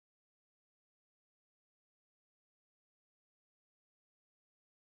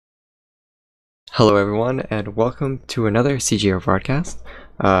Hello everyone, and welcome to another CGO broadcast.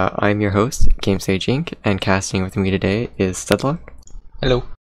 I'm your host, GameStage Inc., and casting with me today is Studlock. Hello.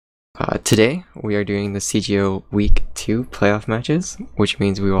 Today, we are doing the CGO Week 2 playoff matches, which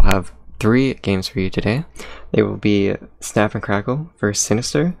means we will have 3 games for you today. They will be Snap and Crackle versus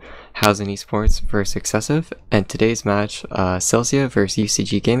Sinister, Housen Esports versus Excessive, and today's match, Celsia versus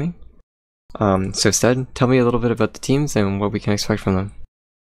UCG Gaming. So Stud, tell me a little bit about the teams and what we can expect from them.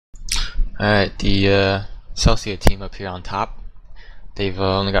 Alright, the Celsia team up here on top. They've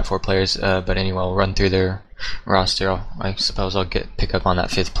only got 4 players, but anyway, we'll run through their roster. I suppose I'll pick up on that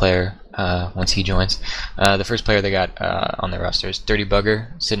 5th player once he joins. The first player they got on their roster is Dirty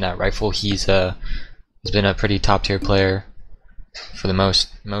Bugger, sitting at Rifle. He's been a pretty top tier player for the most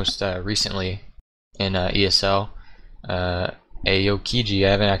recently in ESL. UCG,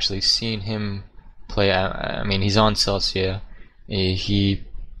 I haven't actually seen him play. I mean, he's on Celsia.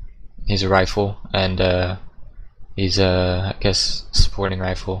 He's a Rifle, and he's I guess supporting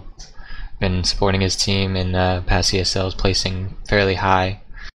Rifle. Been supporting his team in past ESLs, placing fairly high,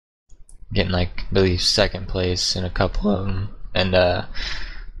 getting like I believe 2nd place in a couple of them. And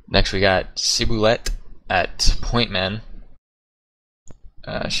next we got Cibulet at Pointman.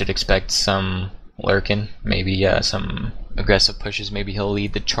 Should expect some lurking, maybe some aggressive pushes. Maybe he'll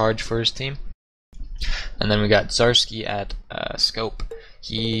lead the charge for his team. And then we got Zarski at Scope.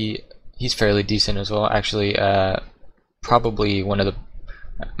 He's fairly decent as well. Actually, probably one of the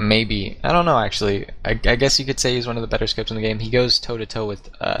I don't know. Actually, I guess you could say he's one of the better scopes in the game. He goes toe to toe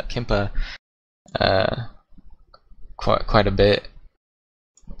with Kimpa quite a bit,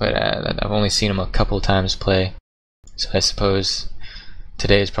 but I've only seen him a couple times play. So I suppose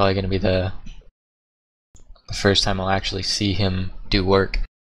today is probably going to be the first time I'll actually see him do work.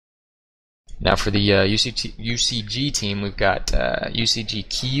 Now for the UCG team, we've got UCG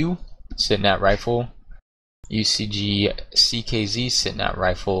Q sitting at Rifle, UCG CKZ sitting at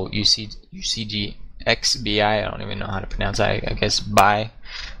Rifle, UCG XBI, I don't even know how to pronounce that, I guess Bi,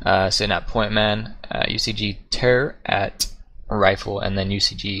 sitting at Pointman, UCG Terror at Rifle, and then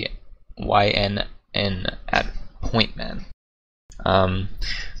UCG YNN at Pointman.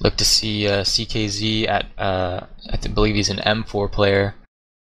 Look to see CKZ at, I believe he's an M4 player,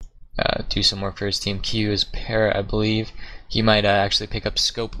 do some work for his team. Q is Para, I believe. He might actually pick up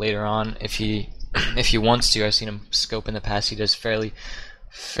Scope later on if he wants to. I've seen him Scope in the past. He does fairly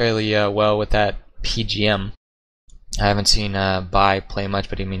well with that PGM. I haven't seen Bai play much,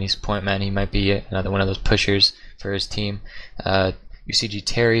 but I mean he's Pointman. He might be another one of those pushers for his team. UCG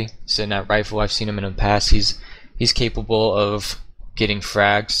Terry sitting at Rifle. I've seen him in the past. He's capable of getting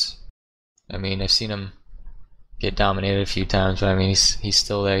frags. I mean I've seen him get dominated a few times, but I mean he's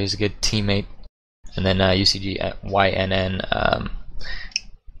still there. He's a good teammate. And then UCG at YNN,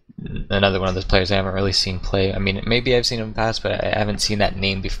 another one of those players I haven't really seen play. I mean maybe I've seen him in the past, but I haven't seen that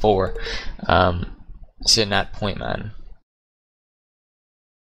name before. Sitting at Pointman.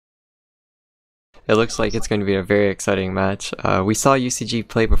 It looks like it's going to be a very exciting match. We saw UCG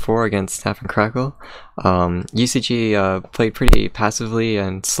play before against Snap and Crackle. UCG played pretty passively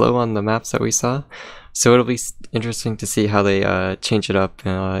and slow on the maps that we saw. So it'll be interesting to see how they change it up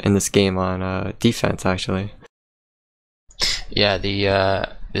in this game on defense, actually. Yeah,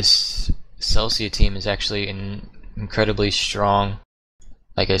 this Celsia team is actually incredibly strong.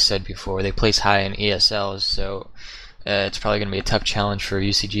 Like I said before, they place high in ESLs, so it's probably going to be a tough challenge for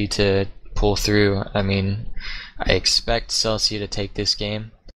UCG to pull through. I mean, I expect Celsia to take this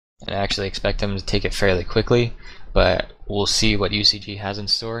game, and I actually expect them to take it fairly quickly, but we'll see what UCG has in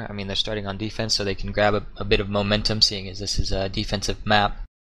store. I mean, they're starting on defense, so they can grab a bit of momentum, seeing as this is a defensive map.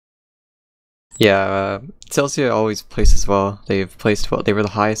 Yeah, Celsia always places well. They've placed well. They were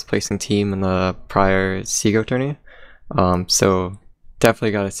the highest placing team in the prior CGO tourney, so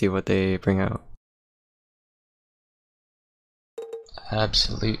definitely got to see what they bring out.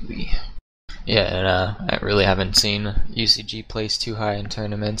 Absolutely. Yeah, and I really haven't seen UCG place too high in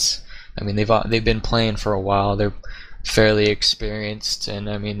tournaments. I mean, they've been playing for a while. They're fairly experienced, and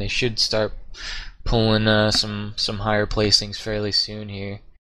I mean they should start pulling some higher placings fairly soon here.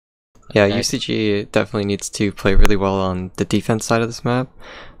 Yeah, UCG definitely needs to play really well on the defense side of this map,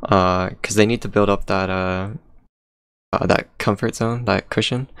 because they need to build up that comfort zone, that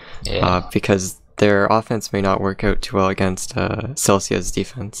cushion, Yeah. because their offense may not work out too well against Celsia's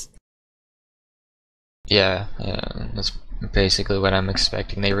defense. Yeah, that's basically what I'm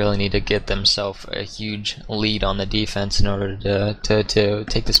expecting. They really need to get themselves a huge lead on the defense in order to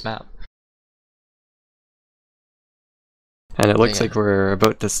take this map. And it looks like we're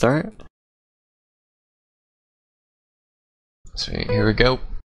about to start. So here we go.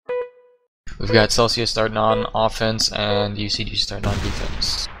 We've got Celsia starting on offense and UCG starting on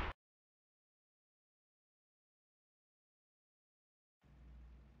defense.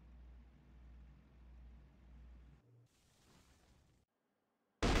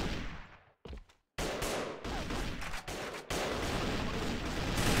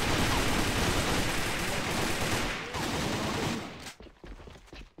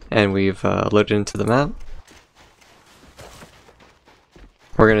 And we've loaded into the map.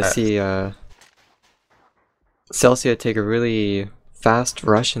 We're gonna see Celsia take a really fast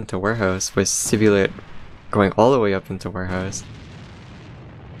rush into warehouse with Cibulet going all the way up into warehouse.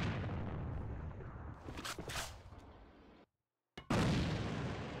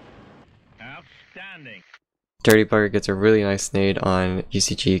 Outstanding. Dirty Bugger gets a really nice nade on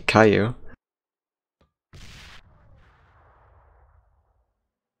UCG Caillou.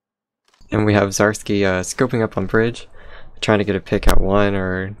 And we have Zarsky scoping up on bridge, trying to get a pick at one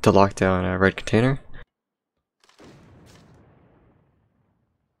or to lock down a red container.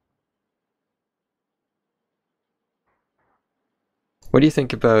 What do you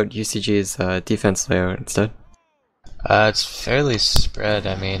think about UCG's defense layout instead? It's fairly spread.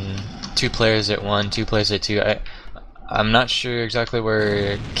 I mean, 2 players at 1, 2 players at 2. I'm not sure exactly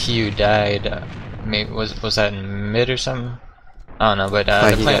where Q died. Maybe was that in mid or something? I don't know, but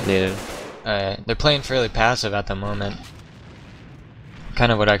He got naded. they're playing fairly passive at the moment.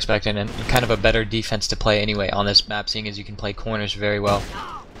 Kind of what I expected, and kind of a better defense to play anyway on this map, seeing as you can play corners very well.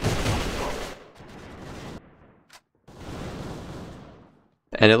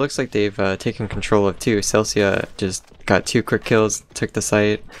 And it looks like they've taken control of 2. Celsia just got 2 quick kills, took the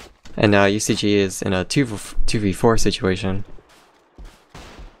site, and now UCG is in a 2v4 situation.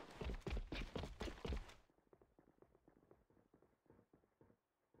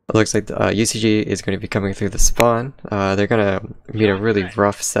 It looks like UCG is going to be coming through the spawn. They're going to meet a really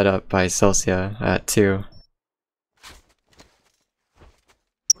rough setup by Celsia at 2.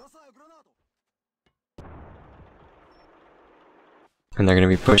 And they're going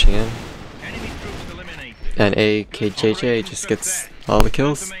to be pushing in. And AKJJ just gets all the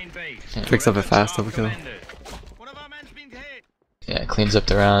kills. Picks up a fast double kill. Yeah, cleans up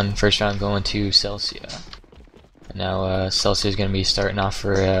the round. First round going to Celsia. And now Celsia is going to be starting off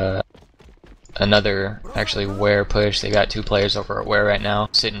for another, actually, Ware push. They got 2 players over at Ware right now,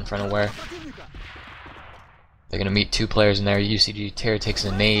 sitting in front of Ware. They're going to meet 2 players in there. UCG Terra takes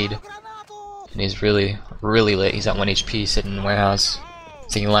a nade. And he's really lit. He's at 1 HP sitting in warehouse.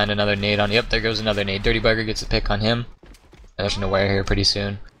 So he can land another nade on. Yep, there goes another nade. Dirty Bugger gets a pick on him. There's an aware here pretty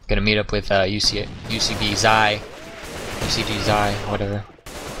soon. Gonna meet up with UCB Zai. UCG Zai, whatever.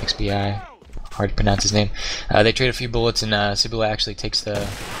 XBI. Hard to pronounce his name. They trade a few bullets, and Sibula actually takes the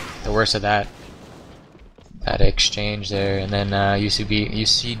worst of that exchange there, and then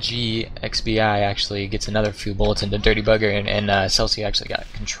UCG XBI actually gets another few bullets into Dirty Bugger, and Celsia actually got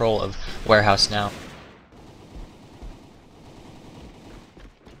control of warehouse now.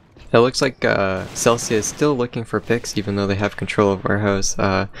 It looks like Celsia is still looking for picks even though they have control of warehouse.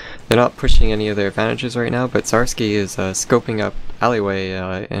 They're not pushing any of their advantages right now, but Zarsky is scoping up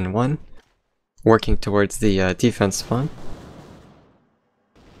alleyway in 1, working towards the defense spawn.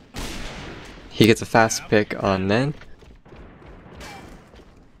 He gets a fast pick on Nen.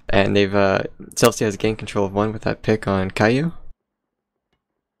 And they've Celsia has gained control of 1 with that pick on Caillou.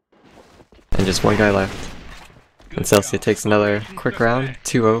 And just 1 guy left. And Celsia takes another quick round,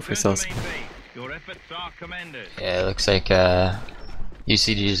 2-0 for Celsia. Yeah, it looks like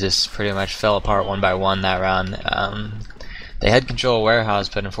UCG just pretty much fell apart 1 by 1 that round. They had control of warehouse,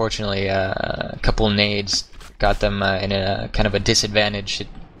 but unfortunately a couple nades got them in a kind of a disadvantaged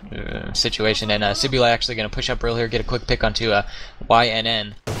situation. And Sibula actually going to push up real here, get a quick pick onto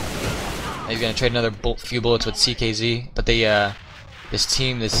YNN. He's going to trade another few bullets with CKZ, but they this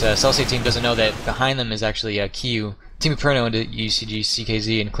Celsia team doesn't know that behind them is actually Q. Team Perno into UCG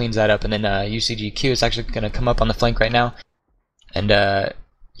CKZ and cleans that up, and then UCG Q is actually going to come up on the flank right now. And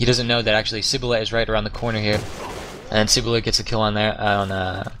he doesn't know that actually Sibula is right around the corner here. And Sibula gets a kill on there,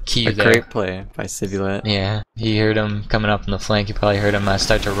 on Q there. A great play by Sibula. Yeah, he heard him coming up on the flank, he probably heard him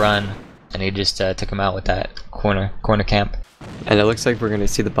start to run, and he just took him out with that corner camp. And it looks like we're going to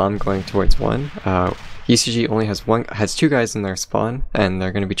see the bomb going towards 1. UCG only has 2 guys in their spawn, and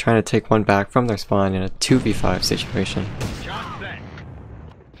they're going to be trying to take 1 back from their spawn in a 2v5 situation.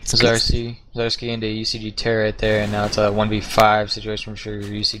 Zarsky into UCG Terra right there, and now it's a 1v5 situation for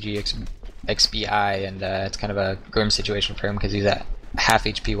UCG XBI, and it's kind of a grim situation for him because he's at half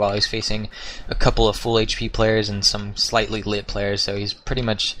HP while he's facing a couple of full HP players and some slightly lit players, so he's pretty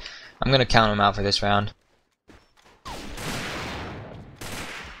much, I'm going to count him out for this round.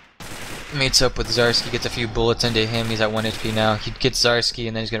 Meets up with Zarski, gets a few bullets into him. He's at 1 HP now. He gets Zarski,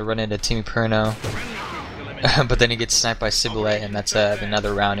 and then he's gonna run into Timmy Perno. But then he gets sniped by Cibolet, and that's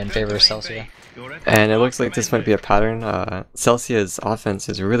another round in favor of Celsia. And it looks like this might be a pattern. Celsia's offense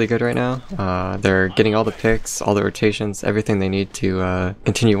is really good right now. They're getting all the picks, all the rotations, everything they need to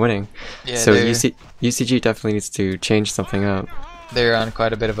continue winning. Yeah, so UCG definitely needs to change something up. They're on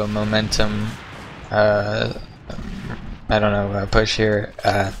quite a bit of a momentum, I don't know, push here.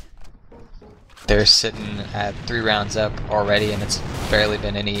 They're sitting at 3 rounds up already, and it's barely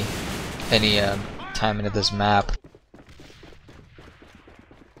been any time into this map.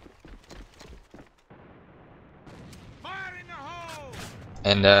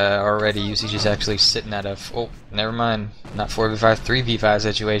 And already UCG is actually sitting at a never mind, not 4v5, 3v5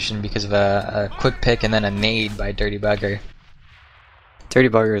 situation because of a quick pick and then a nade by Dirty Bugger. Dirty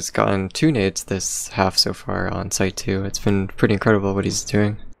Bugger has gotten 2 nades this half so far on site 2. It's been pretty incredible what he's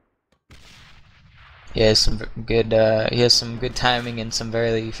doing. He has some good timing and some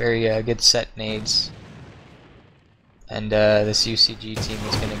very good set nades. And this UCG team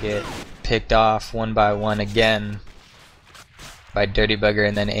is gonna get picked off 1 by 1 again by Dirty Bugger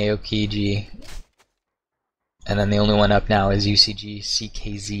and then AOKG. And then the only one up now is UCG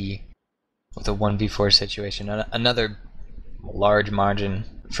CKZ with a 1v4 situation. Another large margin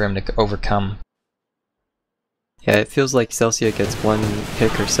for him to overcome. Yeah, it feels like Celsia gets 1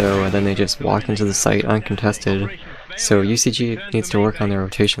 pick or so and then they just walk into the site uncontested. So UCG needs to work on their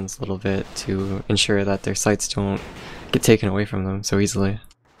rotations a little bit to ensure that their sites don't get taken away from them so easily.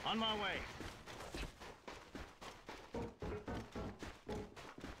 On my way.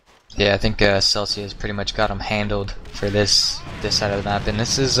 Yeah, I think Celsia has pretty much got them handled for this side of the map, and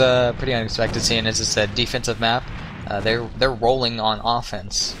this is pretty unexpected seeing as it's a defensive map. They're rolling on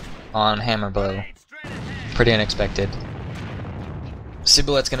offense on Hammer Blow. Pretty unexpected.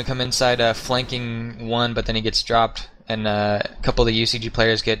 Cibolet's gonna come inside flanking 1, but then he gets dropped, and a couple of the UCG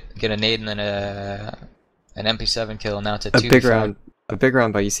players get a nade and then an MP7 kill. Now it's a 2v5. A big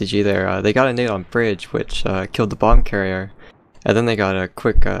round by UCG there. They got a nade on bridge, which killed the bomb carrier, and then they got a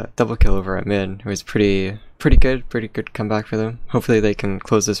quick double kill over at mid. It was pretty good comeback for them. Hopefully they can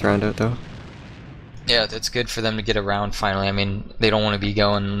close this round out though. Yeah, it's good for them to get a round finally. I mean, they don't want to be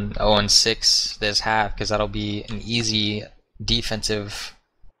going 0-6 this half because that'll be an easy defensive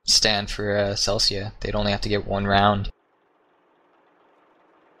stand for Celsia. They'd only have to get 1 round.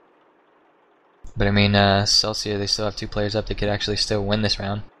 But I mean, Celsia, they still have 2 players up. They could actually still win this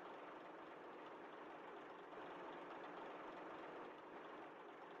round.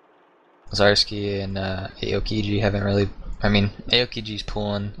 Zarski and AOKG haven't really... I mean, AOKG's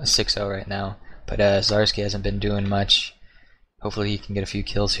pulling a 6-0 right now. But Zarski hasn't been doing much. Hopefully he can get a few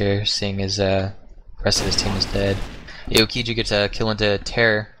kills here, seeing as the rest of his team is dead. AOKG gets a kill into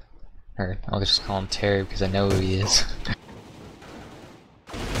Terror. Or I'll just call him Terror because I know who he is.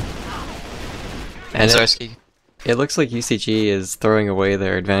 And Zarski. It looks like UCG is throwing away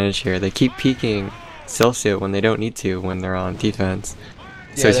their advantage here. They keep peeking Celsia when they don't need to when they're on defense.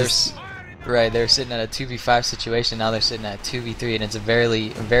 So Yeah, right, they're sitting at a 2v5 situation, now they're sitting at a 2v3, and it's a very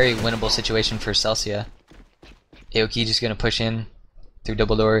winnable situation for Celsia. AOK just gonna push in through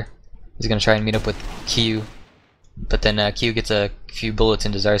double door. He's gonna try and meet up with Q, but then Q gets a few bullets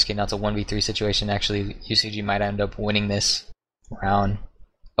into Zarski, and now it's a 1v3 situation. Actually, UCG might end up winning this round.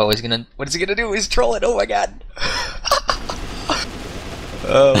 Oh, what is he gonna do? He's trolling, oh my god!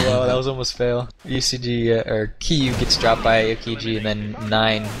 Oh wow, that was almost fail. UCG or Q gets dropped by AOKG, and then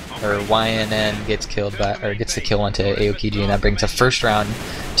YNN gets killed by gets the kill onto AOKG, and that brings a first round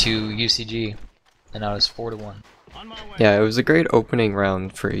to UCG, and now it's 4-1. Yeah, it was a great opening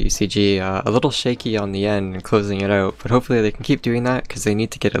round for UCG. A little shaky on the end and closing it out, but hopefully they can keep doing that because they need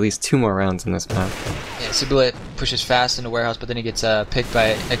to get at least 2 more rounds in this map. Yeah, Cibolet pushes fast into warehouse, but then he gets picked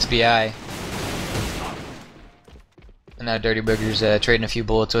by XBI. And now Dirty Bugger's trading a few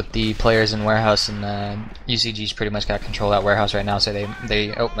bullets with the players in warehouse, and UCG's pretty much got control of that warehouse right now. So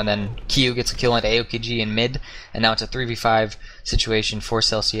and then Q gets a kill into AOKG in mid, and now it's a 3v5 situation for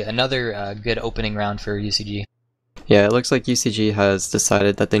Celsia. Another good opening round for UCG. Yeah, it looks like UCG has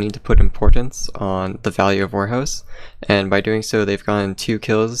decided that they need to put importance on the value of warehouse, and by doing so, they've gotten 2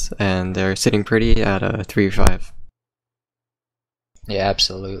 kills, and they're sitting pretty at a 3v5. Yeah,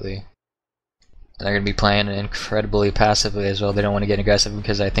 absolutely. And they're going to be playing incredibly passively as well. They don't want to get aggressive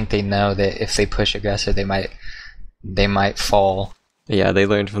because I think they know that if they push aggressive, they might fall. Yeah, they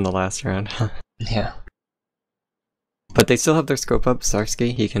learned from the last round. Yeah. But they still have their scope up.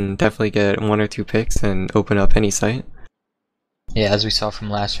 Zarski, he can definitely get 1 or 2 picks and open up any site. Yeah, as we saw from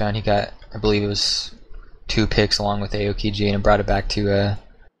last round, he got, I believe it was 2 picks along with AOKG, and it brought it back to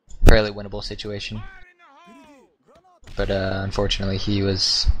fairly winnable situation. But unfortunately, he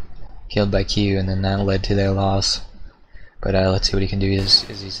was killed by Q, and then that led to their loss. But let's see what he can do.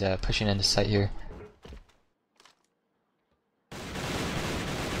 He's pushing into sight here.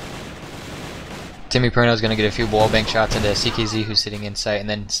 Timmy Perno is going to get a few wall bank shots into CKZ, who's sitting in sight, and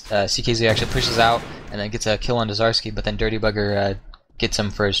then CKZ actually pushes out and then gets a kill on Zarsky, but then Dirty Bugger gets him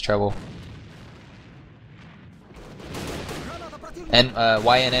for his trouble. And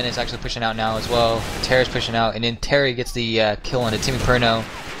YNN is actually pushing out now as well. Terry's pushing out, and then Terry gets the kill onto Timmy Perno,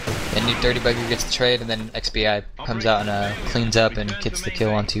 and Dirty Bugger gets the trade, and then XBI comes out and cleans up and gets the kill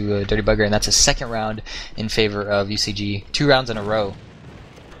onto Dirty Bugger, and that's a second round in favor of UCG. 2 rounds in a row.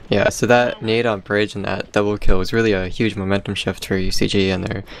 Yeah, so that nade on bridge and that double kill was really a huge momentum shift for UCG, and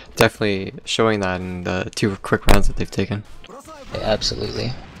they're definitely showing that in the 2 quick rounds that they've taken. Yeah,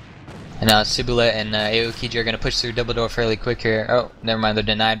 absolutely. And now Cibulet and Aokiji are going to push through double door fairly quick here. Oh, never mind, they're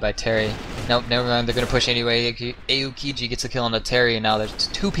denied by Terry. Nope, never mind, they're going to push anyway. Aokiji gets a kill on the Terry, and now there's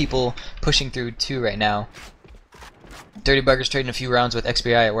 2 people pushing through 2 right now. Dirty Bugger's trading a few rounds with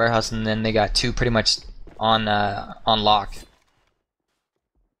XBI at warehouse, and then they got 2 pretty much on lock.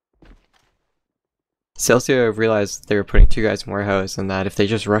 Celsia realized they were putting 2 guys in warehouse, and that if they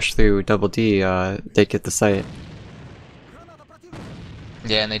just rushed through double D, they'd get the site.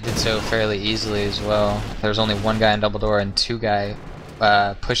 Yeah, and they did so fairly easily as well. There was only 1 guy in double door and 2 guy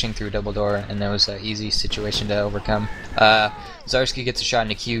pushing through double door, and that was an easy situation to overcome. Zarsky gets a shot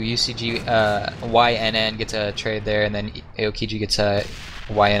into Q. UCG YNN gets a trade there, and then Aokiji gets a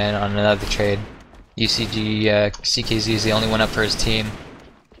YNN on another trade. UCG CKZ is the only one up for his team.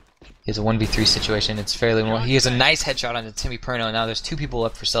 He has a 1v3 situation. It's fairly well. He has a nice headshot onto Timmy Perno, and now there's 2 people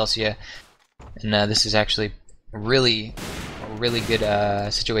up for Celsia, and this is actually really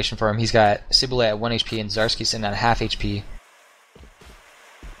good situation for him. He's got Cibulet at 1 HP and Zarsky sitting at half HP.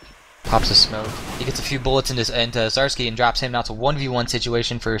 Pops a smoke. He gets a few bullets into Zarsky and drops him. Now it's a 1v1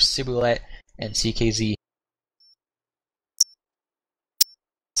 situation for Cibulet and CKZ.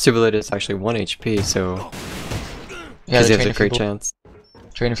 Cibulet is actually 1 HP, so Yeah, he has a great chance.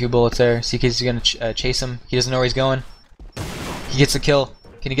 Trading a few bullets there. CKZ is going to chase him. He doesn't know where he's going. He gets the kill.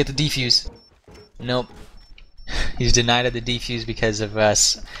 Can he get the defuse? Nope. He's denied of the defuse because of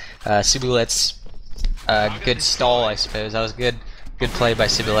Cibulet's good stall, I suppose. That was good play by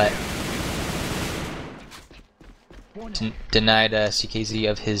Cibulet. Denied CKZ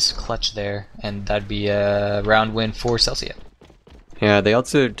of his clutch there, and that'd be a round win for Celsia. Yeah, they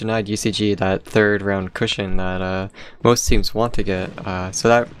also denied UCG that 3rd round cushion that most teams want to get, so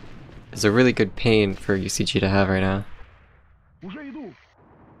that is a really good pain for UCG to have right now.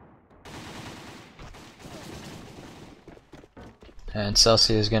 And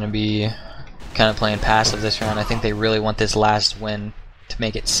Celsia is going to be kind of playing passive this round. I think they really want this last win to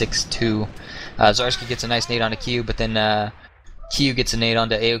make it 6-2. Zarsky gets a nice nade onto Q, but then Q gets a nade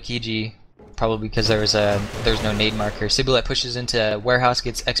onto Aokiji, probably because there's no nade marker. Cibulet pushes into warehouse,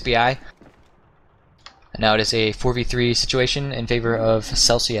 gets XBI. And now it is a 4v3 situation in favor of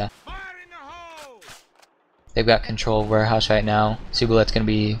Celsia. They've got control of warehouse right now. Cibulet's going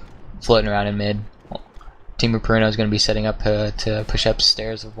to be floating around in mid. Team Perno is going to be setting up to push up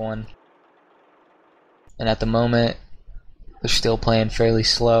stairs of 1. And at the moment, they're still playing fairly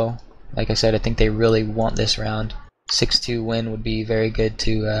slow. Like I said, I think they really want this round. 6-2 win would be very good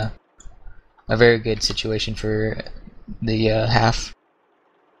to a very good situation for the half.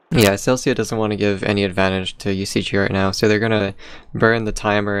 Yeah, Celsia doesn't want to give any advantage to UCG right now, so they're gonna burn the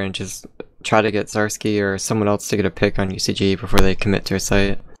timer and just try to get Zarsky or someone else to get a pick on UCG before they commit to a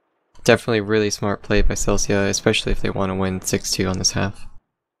site. Definitely really smart play by Celsia, especially if they want to win 6-2 on this half.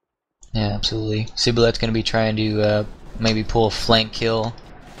 Yeah, absolutely. Cibulet's going to be trying to maybe pull a flank kill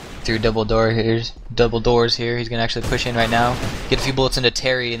through double doors here. He's going to actually push in right now. Get a few bullets into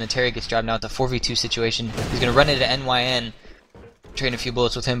Terry, and then Terry gets dropped now. It's a 4v2 situation. He's going to run into NYN, trading a few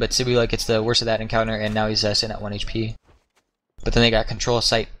bullets with him, but Cibulet gets the worst of that encounter, and now he's sitting at 1 HP. But then they got control of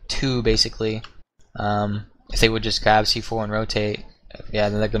site 2, basically. If they would just grab C4 and rotate, yeah,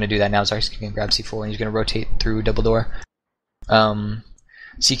 then they're going to do that now. Zarsky can grab C4, and he's going to rotate through double door.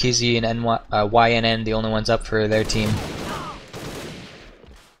 CKZ and YNN, the only ones up for their team.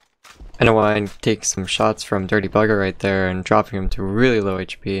 NYN takes some shots from Dirty Bugger right there and dropping him to really low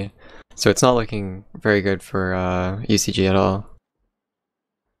HP. So it's not looking very good for UCG at all.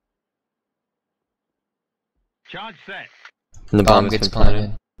 Charge set. And the bomb gets been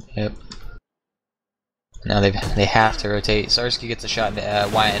planted. Yep. Now they have to rotate. Sarsky gets a shot into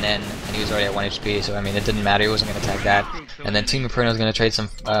YNN, and he was already at 1 HP, so I mean it didn't matter. He wasn't going to tag that. And then Team Inferno is going to trade some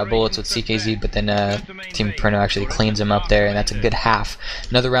bullets with CKZ, but then Team Inferno actually cleans him up there, and that's a good half.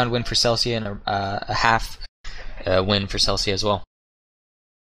 Another round win for Celsia, and a half win for Celsia as well.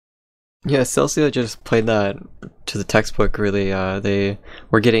 Yeah, Celsia just played that to the textbook, really. They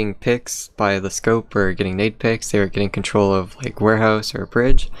were getting picks by the scope, or getting nade picks. They were getting control of like warehouse or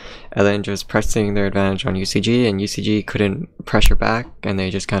bridge, and then just pressing their advantage on UCG, and UCG couldn't pressure back, and they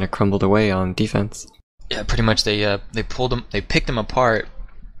just kind of crumbled away on defense. Yeah, pretty much they picked them apart,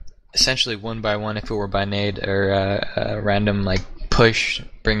 essentially one by one if it were by nade or a random like push,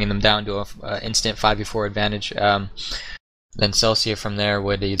 bringing them down to a instant 5v4 advantage. Then Celsia from there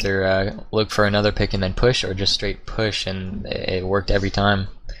would either look for another pick and then push, or just straight push, and it worked every time.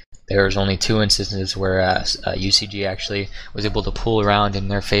 There was only 2 instances where UCG actually was able to pull around in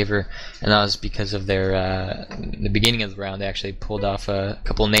their favor, and that was because of their the beginning of the round. They actually pulled off a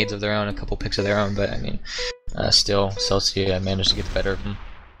couple nades of their own, a couple picks of their own, but I mean, still Celsia managed to get the better of them.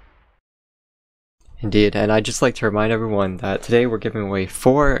 Indeed, and I'd just like to remind everyone that today we're giving away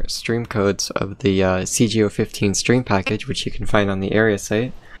 4 stream codes of the CGO 15 stream package, which you can find on the area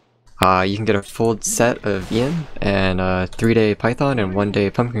site. You can get a full set of Ian, and a 3-day Python, and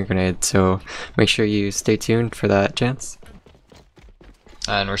 1-day Pumpkin Grenade, so make sure you stay tuned for that chance.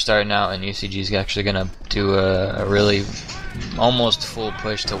 And we're starting out, and UCG is actually going to do a really almost full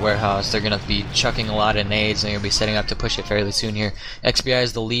push to warehouse. They're going to be chucking a lot of nades, and they're going to be setting up to push it fairly soon here. XBI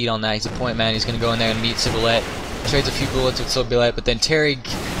is the lead on that. He's a point man. He's going to go in there and meet Civilette. Trades a few bullets with Civilette, but then Terry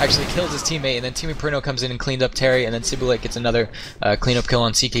actually kills his teammate, and then Team Inferno comes in and cleans up Terry, and then Civilette gets another cleanup kill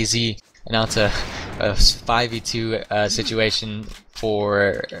on CKZ. And now it's a 5v2 situation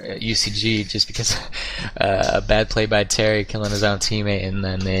for UCG, just because a bad play by Terry killing his own teammate, and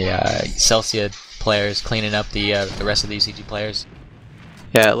then the Celsia players cleaning up the rest of the UCG players.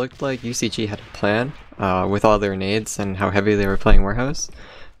 Yeah, it looked like UCG had a plan with all their nades and how heavy they were playing warehouse,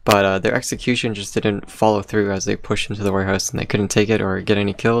 but their execution just didn't follow through as they pushed into the warehouse, and they couldn't take it or get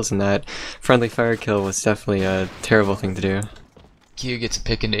any kills, and that friendly fire kill was definitely a terrible thing to do. Q gets a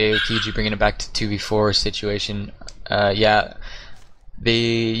pick into AOKG, bringing it back to 2v4 situation. Yeah,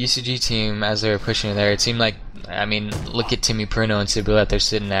 the UCG team, as they were pushing in there, it seemed like, I mean, look at Timmy Perno and Cibulet, they're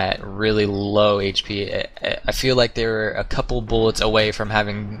sitting at really low HP. I feel like they were a couple bullets away from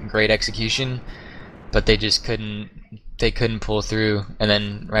having great execution, but they just couldn't pull through. And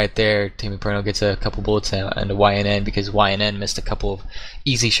then right there, Timmy Perno gets a couple bullets into YNN, because YNN missed a couple of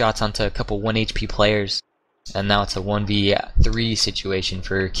easy shots onto a couple 1 HP players. And now it's a 1v3 situation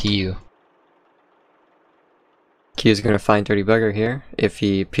for Kiyu. Kiyu's going to find Dirty Bugger here. If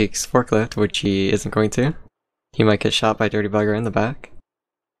he peeks Forklift, which he isn't going to, he might get shot by Dirty Bugger in the back.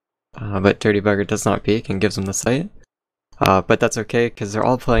 But Dirty Bugger does not peek and gives him the sight. But that's okay, because they're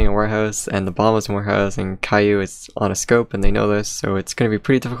all playing in warehouse, and the bomb is in warehouse, and Caillou is on a scope, and they know this, so it's going to be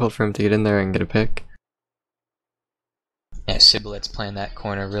pretty difficult for him to get in there and get a pick. Yeah, Cibulet's playing that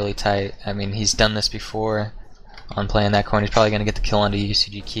corner really tight. I mean, he's done this before on playing that corner. He's probably going to get the kill onto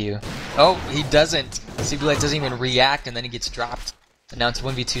UCGQ. Oh, he doesn't! Cibulet doesn't even react, and then he gets dropped. And now it's a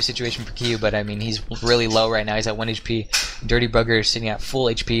 1v2 situation for Q, but I mean, he's really low right now. He's at 1 HP. Dirty Bugger is sitting at full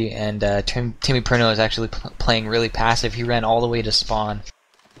HP, and Timmy Perno is actually playing really passive. He ran all the way to spawn.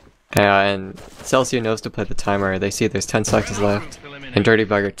 Yeah, and Celsia knows to play the timer. They see there's 10 seconds left, and Dirty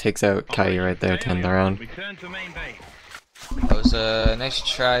Bugger takes out Caillou right there to end the round. That was a nice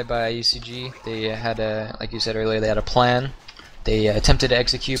try by UCG. They had like you said earlier, they had a plan. They attempted to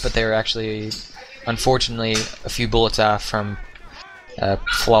execute, but they were actually, unfortunately, a few bullets off from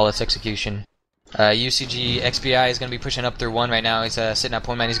flawless execution. UCG XBI is going to be pushing up through 1 right now. He's sitting at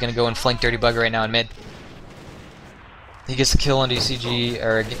point man. He's going to go and flank Dirty Bugger right now in mid. He gets the kill on UCG,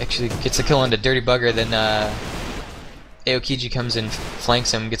 or actually gets the kill onto Dirty Bugger. Then Aokiji comes and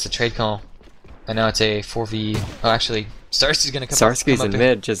flanks him, gets a trade call. And now it's a 4v. Oh, actually, Starsky's gonna come. Starsky's in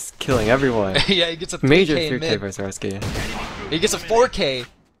mid, just killing everyone. Yeah, he gets a 3K major 3K for Starsky. He gets a 4K.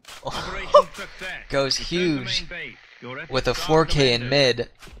 Goes huge with a 4K in mid.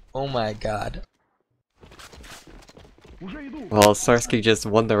 Oh my god. Well, Starsky just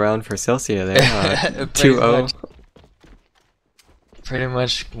won the round for Celsia there. 2-0. Pretty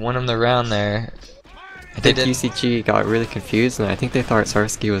much won him the round there. I think UCG got really confused, and I think they thought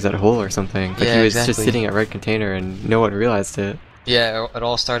Starsky was at hole or something, but yeah, he was just sitting at red container and no one realized it. Yeah, it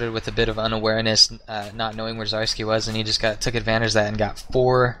all started with a bit of unawareness, not knowing where Starsky was, and he just took advantage of that and got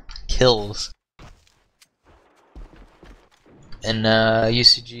 4 kills. And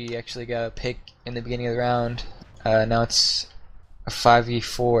UCG actually got a pick in the beginning of the round. Now it's a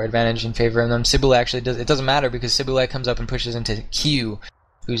 5v4 advantage in favor of them. Cibola actually does. It doesn't matter because Cibola comes up and pushes into Q,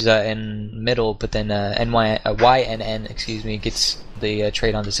 who's in middle, but then YNN, excuse me, gets the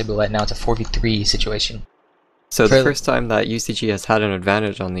trade onto Cibola. Now it's a 4v3 situation. So the first time that UCG has had an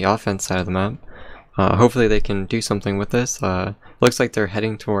advantage on the offense side of the map. Hopefully they can do something with this. Looks like they're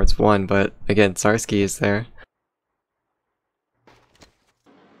heading towards 1, but again, Zarski is there.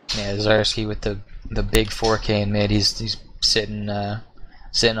 Yeah, Zarski with the big 4K in mid. He's sitting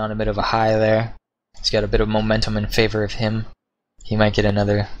on a bit of a high there. He's got a bit of momentum in favor of him. He might get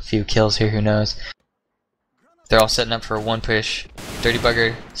another few kills here, who knows. They're all setting up for a 1 push. Dirty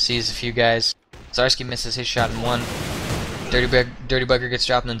Bugger sees a few guys. Zarski misses his shot in 1. Dirty Bugger gets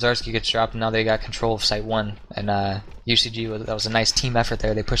dropped and then Zarski gets dropped, and now they got control of site 1. And UCG, that was a nice team effort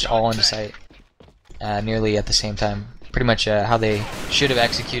there. They pushed all into site nearly at the same time. Pretty much how they should have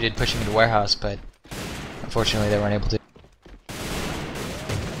executed pushing into warehouse, but unfortunately they weren't able to.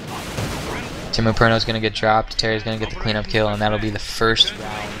 Timo Perno's going to get dropped, Terry's going to get the cleanup kill, and that'll be the first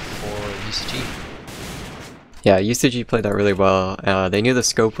round for UCG. Yeah, UCG played that really well. They knew the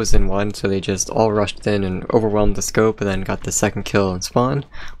scope was in 1, so they just all rushed in and overwhelmed the scope and then got the second kill in spawn,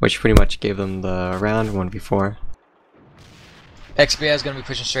 which pretty much gave them the round 1v4. XBI is going to be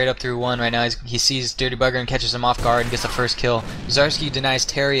pushing straight up through 1 right now. He sees Dirty Bugger and catches him off guard and gets the first kill. Zarski denies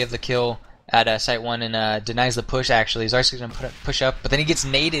Terry of the kill at site 1 and denies the push, actually. Zarski's going to push up, but then he gets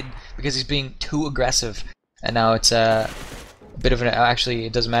naded because he's being too aggressive. And now it's a bit of an... Actually,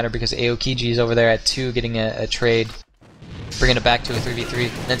 it doesn't matter because Aokiji is over there at 2 getting a trade, bringing it back to a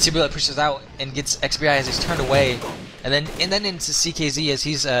 3v3. Then Cibola pushes out and gets XBI as he's turned away. And then into CKZ as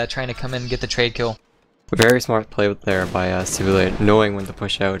he's trying to come in and get the trade kill. Very smart play there by Cibola, knowing when to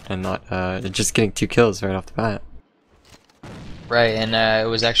push out and not just getting 2 kills right off the bat. Right, and it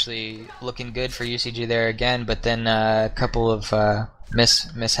was actually looking good for UCG there again, but then a couple of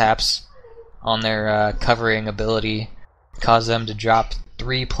mishaps on their covering ability caused them to drop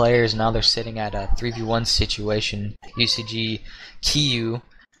 3 players. Now they're sitting at a 3v1 situation. UCG Kiyu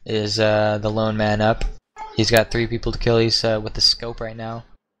is the lone man up. He's got 3 people to kill. He's with the scope right now.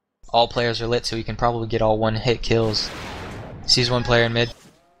 All players are lit, so he can probably get all 1-hit kills. Sees 1 player in mid.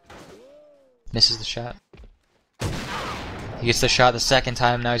 Misses the shot. He gets the shot the second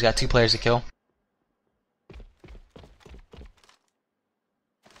time. Now he's got 2 players to kill.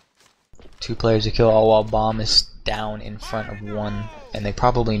 2 players to kill, all while bomb is down in front of 1. And they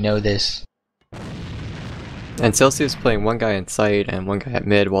probably know this. And Celsia is playing 1 guy in site and 1 guy at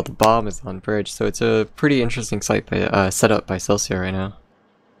mid while the bomb is on bridge. So it's a pretty interesting site setup by Celsia right now.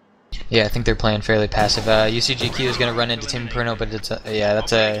 Yeah, I think they're playing fairly passive. UCGQ is going to run into Timmy Perno, but it's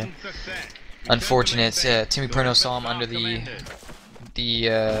that's a unfortunate. Timmy Perno saw him under the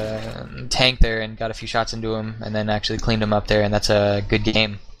tank there and got a few shots into him, and then actually cleaned him up there, and that's a good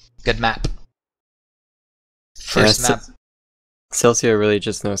game, good map. First map. Celsia really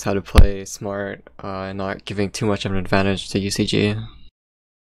just knows how to play smart and not giving too much of an advantage to UCG.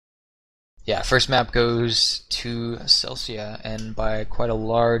 Yeah, first map goes to Celsia, and by quite a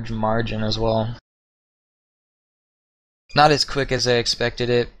large margin as well. Not as quick as I expected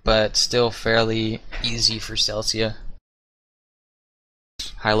it, but still fairly easy for Celsia.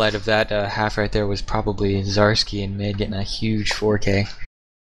 Highlight of that half right there was probably Zarski in mid getting a huge 4K.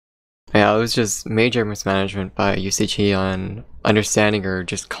 Yeah, it was just major mismanagement by UCG on understanding or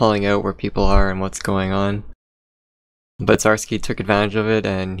just calling out where people are and what's going on. But Zarski took advantage of it,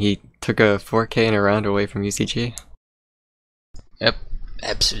 and he took a 4K in a round away from UCG. Yep,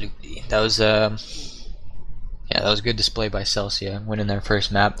 absolutely. That was that was a good display by Celsia, winning their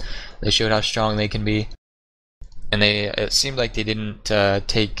first map. They showed how strong they can be, and it seemed like they didn't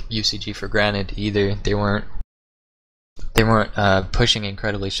take UCG for granted either. They weren't pushing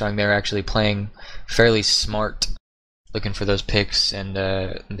incredibly strong. They were actually playing fairly smart, looking for those picks, and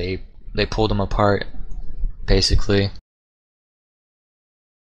they pulled them apart basically.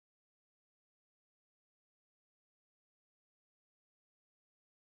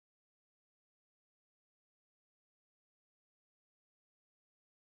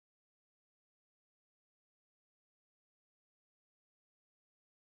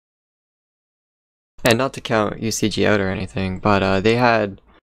 And not to count UCG out or anything, but they had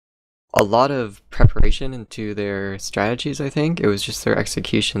a lot of preparation into their strategies, I think. It was just their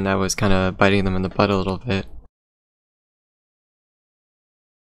execution that was kind of biting them in the butt a little bit.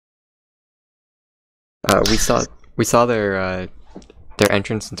 We saw their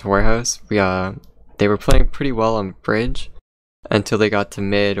entrance into warehouse. They were playing pretty well on bridge until they got to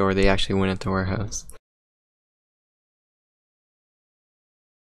mid, or they actually went into warehouse.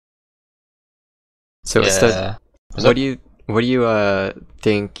 So Yeah. what do what do you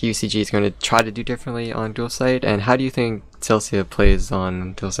think UCG is going to try to do differently on dual site, and how do you think Celsia plays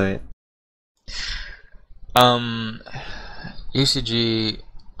on dual site? UCG,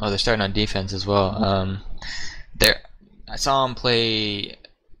 oh, they're starting on defense as well. I saw them play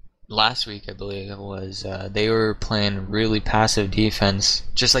last week, I believe it was. They were playing really passive defense,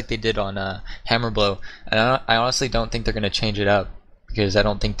 just like they did on Hammer Blow. And I honestly don't think they're going to change it up, because I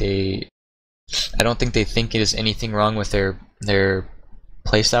don't think they think there's anything wrong with their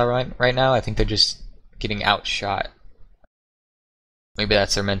playstyle right now. I think they're just getting outshot. Maybe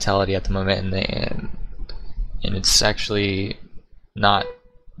that's their mentality at the moment, and it's actually not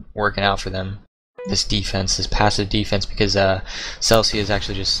working out for them. This defense, this passive defense, because Celsia is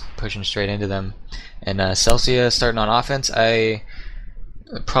actually just pushing straight into them. And Celsia starting on offense, I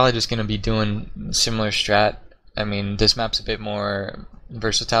probably just going to be doing similar strat. I mean, this map's a bit more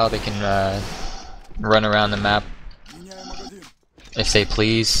versatile. They can run around the map if they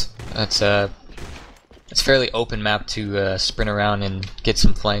please. It's a fairly open map to sprint around and get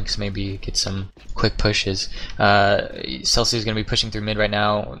some flanks, maybe get some quick pushes. Celsia is going to be pushing through mid right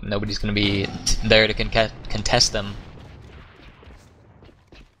now. Nobody's going to be there to contest them.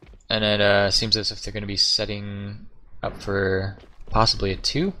 And it seems as if they're going to be setting up for possibly a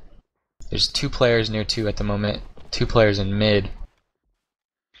 2. There's 2 players near 2 at the moment. 2 players in mid.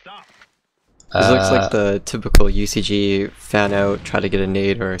 This looks like the typical UCG fan out, try to get a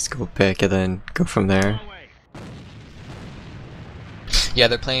nade or a scope pick, and then go from there. Yeah,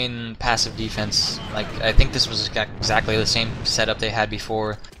 they're playing passive defense. Like, I think this was exactly the same setup they had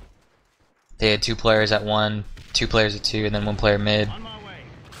before. They had 2 players at 1, 2 players at 2, and then 1 player mid.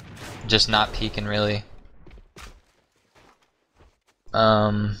 Just not peeking, really.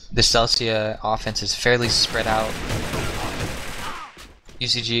 The Celsia offense is fairly spread out.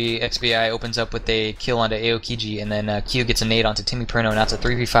 UCG XVI opens up with a kill onto Aokiji, and then Q gets a nade onto Timmy Perno, and that's a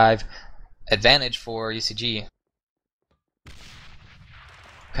 3v5 advantage for UCG.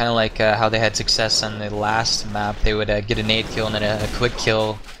 Kind of like how they had success on the last map. They would get a nade kill and then a quick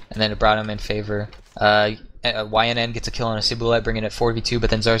kill, and then it brought them in favor. YNN gets a kill on a Ciboulette, bringing it 4v2, but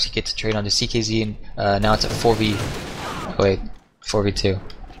then Zarski gets a trade onto CKZ, and now it's a 4v2.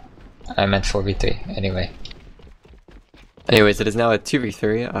 I meant 4v3, anyway. Anyways, it is now a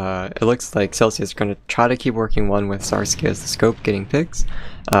 2v3. It looks like Celsia is going to try to keep working one with Zarski as the scope, getting picks.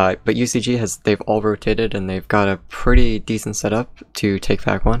 But UCG they've all rotated, and they've got a pretty decent setup to take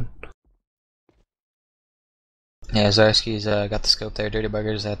back one. Yeah, Zarski's got the scope there, Dirty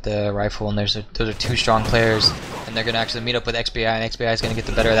Buggers at the rifle, and those are 2 strong players. And they're going to actually meet up with XBI, and XBI is going to get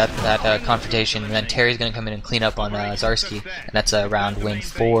the better of that confrontation. And then Terry's going to come in and clean up on Zarski, and that's a round win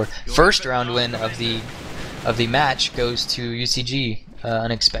for first round win of the match goes to UCG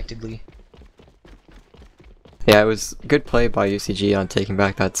unexpectedly. Yeah, it was good play by UCG on taking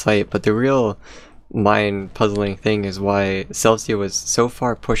back that site, but the real mind-puzzling thing is why Celsia was so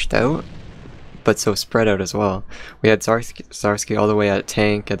far pushed out, but so spread out as well. We had Zarski all the way at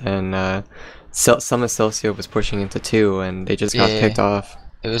tank, and then some of Celsia was pushing into 2, and they just got picked off.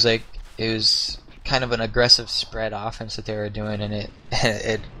 It was kind of an aggressive spread offense that they were doing, and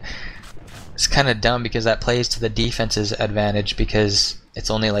it's kind of dumb because that plays to the defense's advantage, because it's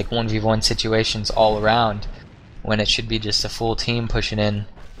only like 1v1 situations all around when it should be just a full team pushing in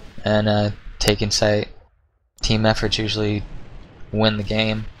and taking site. Team efforts usually win the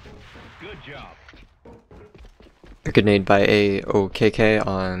game. Good job. A good nade by AOKK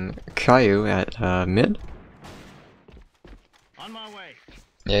on Caillou at mid. On my way.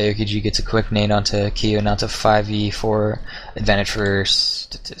 Yeah, UCG gets a quick nade onto Kyo, and now it's a 5v4 advantage for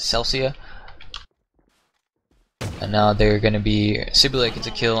Celsia. And now they're going to be... Ciboulette gets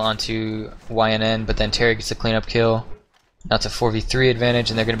a kill onto YNN, but then Terry gets a cleanup kill. Now it's a 4v3 advantage,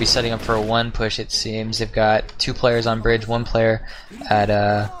 and they're going to be setting up for a 1 push, it seems. They've got 2 players on bridge, 1 player at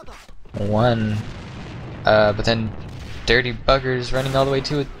 1. But then Dirty Buggers running all the way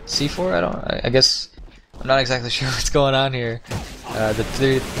to a C4? I guess... I'm not exactly sure what's going on here.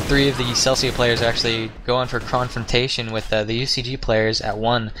 The three of the Celsia players are actually going for confrontation with the UCG players at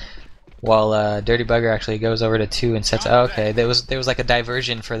 1. While Dirty Bugger actually goes over to 2 and sets. Oh, okay, there was like a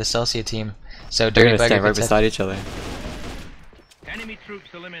diversion for the Celsia team. So Dirty Bugger stand right beside each other. Enemy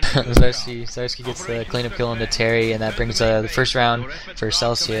troops eliminated. Zarski gets the cleanup kill into Terry, and that brings the first round for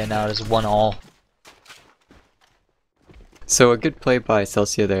Celsia, and now it is 1-1. So a good play by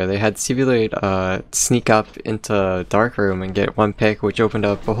Celsia there. They had Ciboulette sneak up into Dark Room and get 1 pick, which opened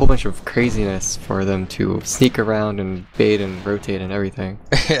up a whole bunch of craziness for them to sneak around and bait and rotate and everything.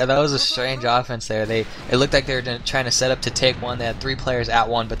 Yeah, that was a strange offense there. It looked like they were trying to set up to take 1. They had 3 players at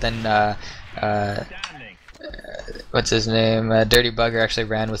 1, but then what's his name? Dirty Bugger actually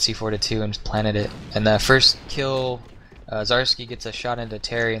ran with C4 to 2 and planted it. And the first kill, Zarski gets a shot into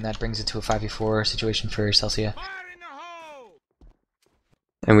Terry, and that brings it to a 5v4 situation for Celsia.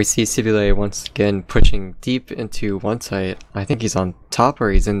 And we see Sibule once again pushing deep into one site. I think he's on top or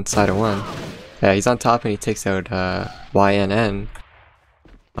he's inside of one. Yeah, he's on top and he takes out YNN.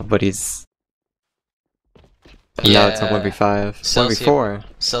 But he's... Yeah, now it's a 1v5. 1v4.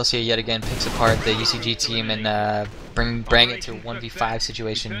 Celsia yet again picks apart the UCG team and bring it to a 1v5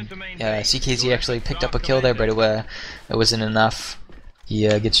 situation. CKZ actually picked up a kill there, but it wasn't enough. He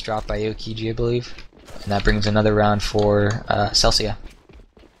gets dropped by Aokiji, I believe. And that brings another round for Celsia.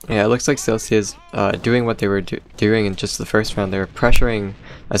 Yeah, it looks like Celsia is doing what they were doing in just the first round. They were pressuring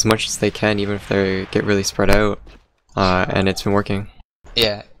as much as they can, even if they get really spread out, and it's been working.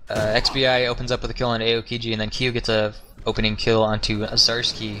 Yeah, XBI opens up with a kill on Aokiji, and then Kyu gets a opening kill onto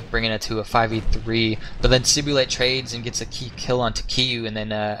Zarski, bringing it to a 5v3. But then Sibulette trades and gets a key kill onto Kyu, and then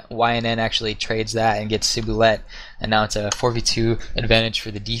YNN actually trades that and gets Sibulette, and now it's a 4v2 advantage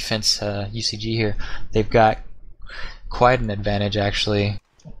for the defense UCG here. They've got quite an advantage actually.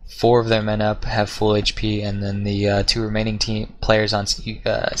 4 of their men up have full HP, and then the 2 remaining team players on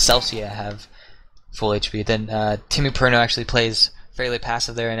Celsia have full HP. Then Timmy Perno actually plays fairly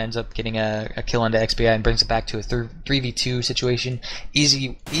passive there and ends up getting a kill onto XBI and brings it back to a 3v2 situation.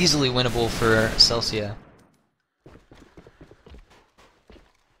 Easily winnable for Celsia.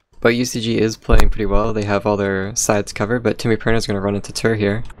 But UCG is playing pretty well. They have all their sides covered, but Timmy Perno is going to run into Tur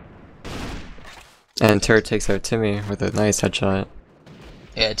here. And Tur takes out Timmy with a nice headshot.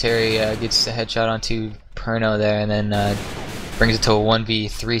 Yeah, Terry gets a headshot onto Perno there, and then brings it to a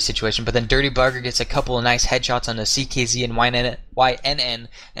 1v3 situation. But then Dirty Bugger gets a couple of nice headshots on the CKZ and YNN,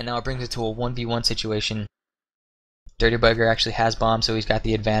 and now it brings it to a 1v1 situation. Dirty Bugger actually has bombs, so he's got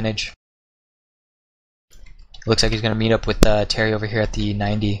the advantage. Looks like he's going to meet up with Terry over here at the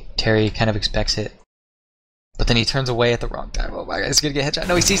 90. Terry kind of expects it. But then he turns away at the wrong time. Oh my god, he's going to get a headshot.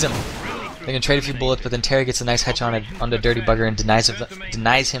 No, he sees him. They're going to trade a few bullets, but then Terry gets a nice headshot on the Dirty Bugger and denies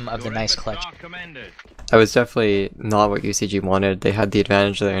him of the nice clutch. That was definitely not what UCG wanted. They had the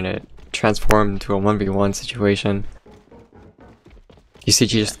advantage there and it transformed to a 1v1 situation. UCG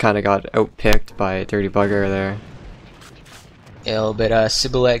just kind of got outpicked by Dirty Bugger there. Yeah, a little bit.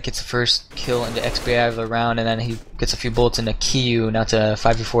 Sibulette gets the first kill into XBI of the round, and then he gets a few bullets into Kyu. Now it's a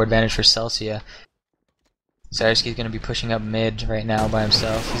 5v4 advantage for Celsia. Zarski's going to be pushing up mid right now by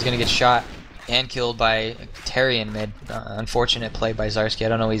himself. He's going to get shot and killed by Terry in mid. Unfortunate play by Zarski. I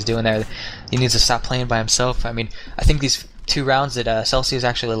don't know what he's doing there. He needs to stop playing by himself. I mean, I think these 2 rounds that Celsius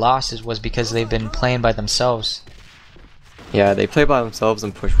actually lost was because they've been playing by themselves. Yeah, they play by themselves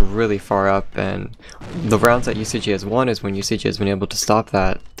and push really far up, and the rounds that UCG has won is when UCG has been able to stop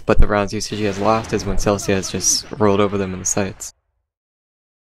that, but the rounds UCG has lost is when Celsia has just rolled over them in the sights.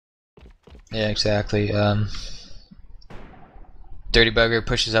 Yeah, exactly. Dirty Bugger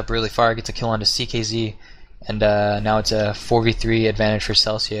pushes up really far, gets a kill onto CKZ, and now it's a 4v3 advantage for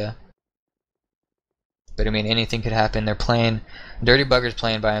Celsia. But I mean, anything could happen. They're playing. Dirty Bugger's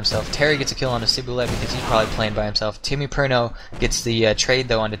playing by himself. Terry gets a kill onto Sibulette because he's probably playing by himself. Timmy Perno gets the trade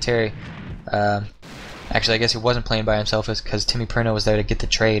though onto Terry. Actually, I guess he wasn't playing by himself because Timmy Perno was there to get the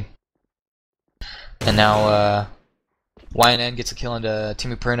trade. And now YNN gets a kill onto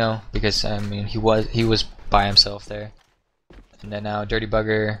Timmy Perno because I mean he was by himself there. And then now Dirty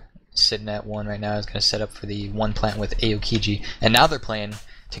Bugger sitting at 1 right now is going to set up for the 1 plant with Aokiji. And now they're playing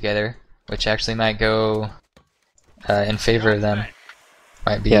together, which actually might go in favor of them.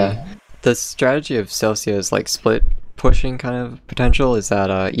 Might be. Yeah. The strategy of Celsia's like split pushing kind of potential is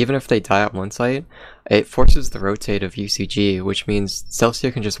that even if they die at one site, it forces the rotate of UCG, which means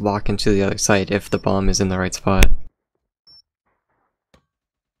Celsia can just walk into the other site if the bomb is in the right spot.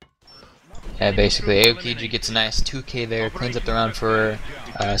 Yeah, basically, Aokiji gets a nice 2k there, cleans up the round for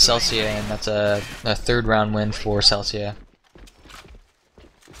Celsia, and that's a 3rd round win for Celsia.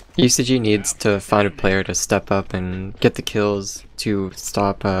 UCG needs to find a player to step up and get the kills to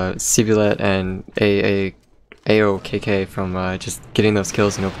stop Sibulette and AOKK from just getting those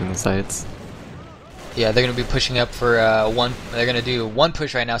kills and opening the sites. Yeah, they're going to be pushing up for they're going to do 1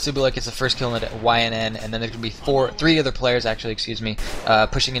 push right now. Sibulette gets the first kill into YNN, and then there's going to be 3 other players, actually, excuse me,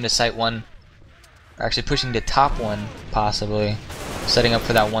 pushing into site 1. Actually pushing to top 1, possibly. Setting up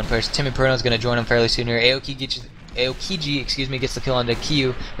for that 1 push. Timmy Perno is going to join him fairly soon here. Aokiji, excuse me, gets the kill onto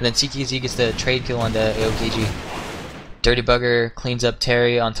Kyu, and then CKZ gets the trade kill onto Aokiji. Dirty Bugger cleans up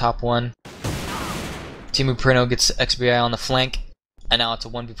Terry on top 1. Timmy Perno gets XBI on the flank, and now it's a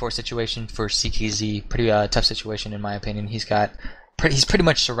 1v4 situation for CKZ. Pretty tough situation in my opinion. He's got he's pretty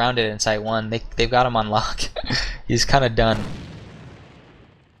much surrounded in site 1. They've got him on lock. He's kind of done.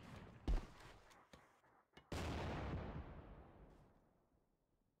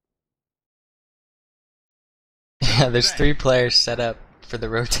 Yeah, there's 3 players set up for the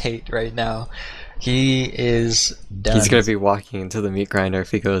rotate right now. He is done. He's gonna be walking into the meat grinder if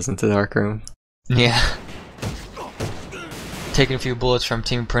he goes into the dark room. Yeah. Taking a few bullets from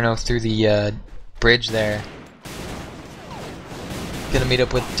Team Inferno through the bridge there. Gonna meet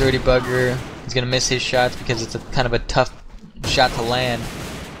up with Dirty Bugger. He's gonna miss his shots because it's a kind of a tough shot to land.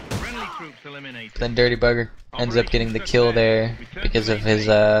 Then Dirty Bugger ends up getting the kill there because of his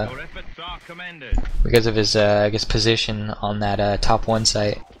I guess position on that top 1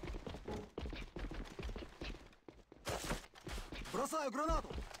 site.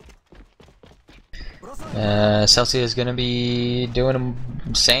 Celsia is gonna be doing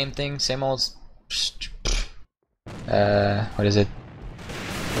the same thing, same old what is it?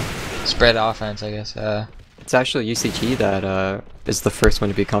 Spread offense, I guess. It's actually UCG that is the first one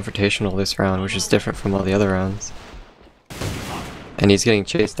to be confrontational this round, which is different from all the other rounds. And he's getting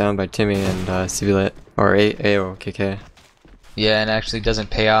chased down by Timmy and Civilet, or AOKK. Yeah, and actually doesn't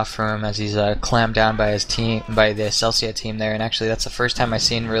pay off for him as he's clamped down by his team, by the Celsia team there. And actually, that's the first time I've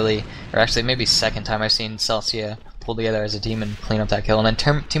seen really, or actually maybe second time I've seen Celsia pull together as a team and clean up that kill. And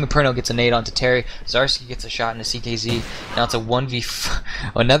then Team Inferno gets a nade onto Terry. Zarsky gets a shot into CKZ. Now it's a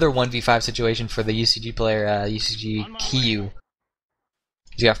another 1v5 situation for the UCG player, UCG Kiyu.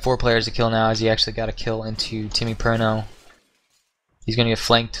 He's got 4 players to kill now as he actually got a kill into Team Inferno. He's gonna get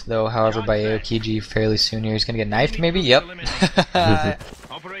flanked though, however, by AOKG fairly soon here. He's gonna get knifed maybe? Yep. That's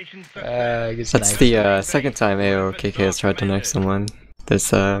the second time AOKK has tried to knife someone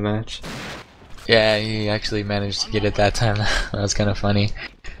this match. Yeah, he actually managed to get it that time. That was kind of funny.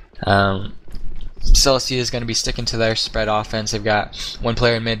 Celsia is going to be sticking to their spread offense. They've got 1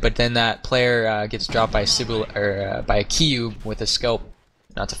 player in mid, but then that player gets dropped by by a Kiyu with a scope.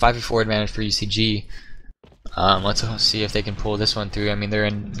 Now it's a 5v4 advantage for UCG. Let's see if they can pull this one through. I mean,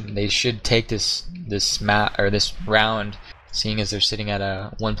 they should take this round, seeing as they're sitting at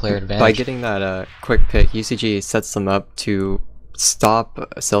a 1 player advantage. By getting that quick pick, UCG sets them up to stop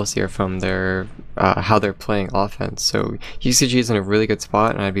Celsia from their how they're playing offense. So UCG is in a really good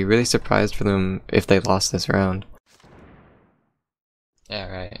spot, and I'd be really surprised for them if they lost this round. Yeah,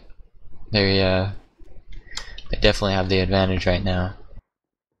 right. They definitely have the advantage right now.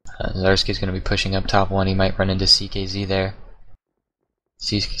 Zarsky's going to be pushing up top 1. He might run into CKZ there.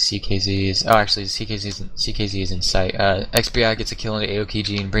 CKZ is... Oh, actually, CKZ is in sight. XBI gets a kill into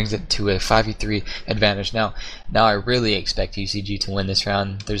AOKG and brings it to a 5v3 advantage. Now I really expect UCG to win this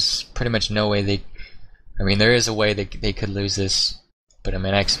round. There's pretty much no way they... I mean, there is a way they could lose this. But, I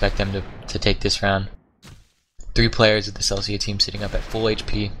mean, I expect them to take this round. 3 players of the Celsia team sitting up at full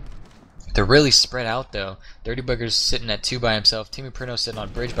HP. They're really spread out though. Dirty Bugger's sitting at 2 by himself. Team Inferno's sitting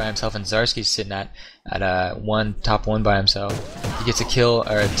on bridge by himself, and Zarsky's sitting at top 1 by himself. He gets a kill,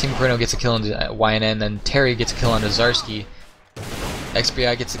 or Team Inferno gets a kill into YNN, then Terry gets a kill onto Zarsky.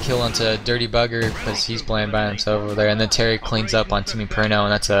 XBI gets a kill onto Dirty Bugger because he's playing by himself over there, and then Terry cleans up on Team Inferno,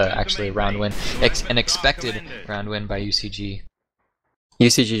 and that's actually a round win, an expected round win by UCG.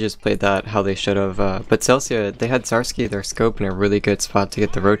 UCG just played that how they should have, but Celsia, they had Zarsky, their scope, in a really good spot to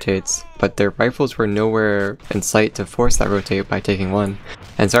get the rotates, but their rifles were nowhere in sight to force that rotate by taking 1.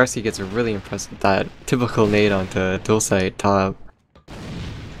 And Zarsky gets a really impressive, that typical nade onto dual sight top.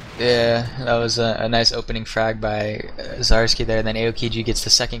 Yeah, that was a nice opening frag by Zarsky there, and then AOKG gets the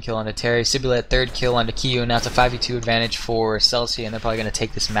 2nd kill onto Terry. Cibulet 3rd kill onto Kiyu, and now it's a 5v2 advantage for Celsia, and they're probably going to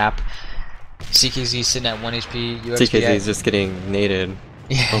take this map. CKZ sitting at 1 HP. CKZ is just getting naded.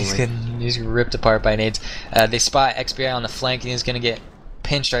 Yeah, he's ripped apart by nades. They spot XBI on the flank, and he's going to get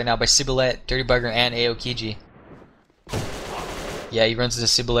pinched right now by Cibulet, Dirty Bugger, and AOKG. Yeah, he runs into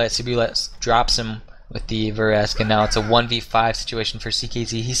Cibulet. Cibulet drops him with the Veresk, and now it's a 1v5 situation for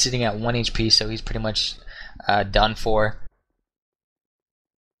CKZ. He's sitting at 1 HP, so he's pretty much done for.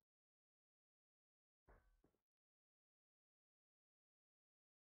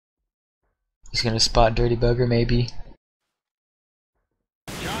 He's going to spot Dirty Bugger, maybe.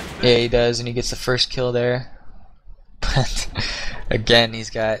 Yeah, he does, and he gets the 1st kill there. But again, he's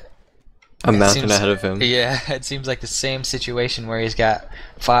got a mountain ahead of him. Yeah, it seems like the same situation where he's got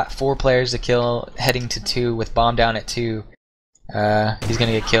 4 players to kill, heading to 2 with bomb down at 2. He's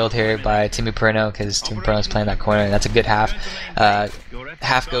gonna get killed here by Team Inferno because Team Inferno is playing that corner, and that's a good half.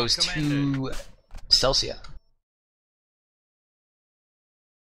 Half goes to Celsia.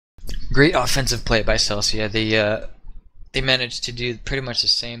 Great offensive play by Celsia. They managed to do pretty much the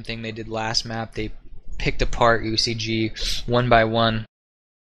same thing they did last map. They picked apart UCG one by one.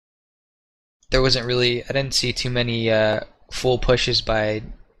 There wasn't really, I didn't see too many full pushes by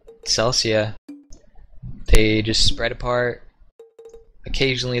Celsia. They just spread apart.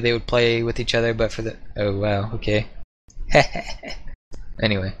 Occasionally they would play with each other, but for the, oh wow, okay.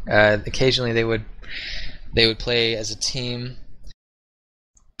 Anyway, occasionally they would play as a team,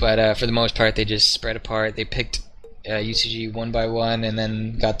 but for the most part they just spread apart. They picked UCG one by one and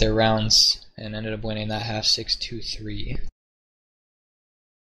then got their rounds and ended up winning that half 6-2-3.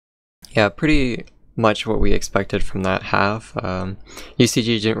 Yeah, pretty much what we expected from that half.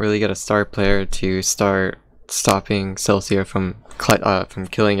 UCG didn't really get a star player to start stopping Celsia from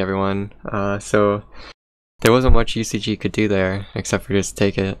killing everyone, so there wasn't much UCG could do there except for just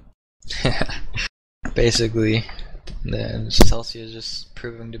take it. Basically, the Celsia is just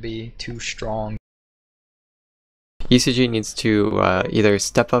proving to be too strong. UCG needs to either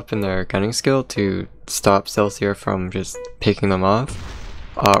step up in their gunning skill to stop Celsia from just picking them off,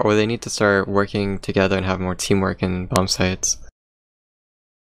 or they need to start working together and have more teamwork in bomb sites.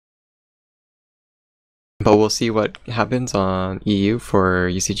 But we'll see what happens on EU for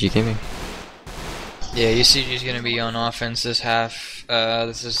UCG Gaming. Yeah, UCG is going to be on offense this half.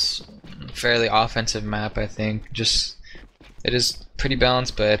 This is a fairly offensive map, I think. It is pretty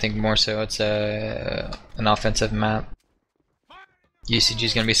balanced, but I think more so it's an offensive map. UCG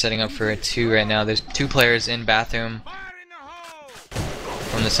is going to be setting up for a 2 right now. There's 2 players in bathroom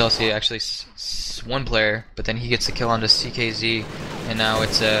from the Celsia. Actually, one player, but then he gets the kill onto CKZ, and now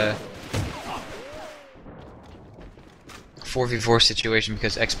it's a 4v4 situation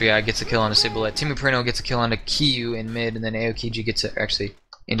because XBI gets a kill on a Cibulet. Timmy Perno gets a kill on a Kiyu in mid, and then Aokiji gets actually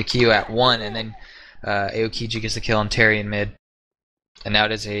into Kiyu at 1, and then Aokiji gets the kill on Terry in mid. And now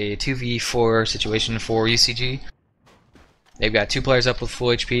it is a 2v4 situation for UCG. They've got 2 players up with full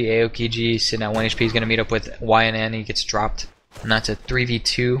HP. Aokiji sitting at 1 HP is going to meet up with YNN. He gets dropped, and that's a 3v2.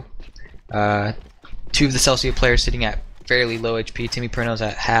 2 of the Celsia players sitting at fairly low HP. Timmy Perno's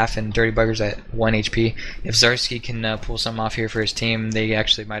at half and Dirty Bugger's at 1 HP. If Zarsky can pull something off here for his team, they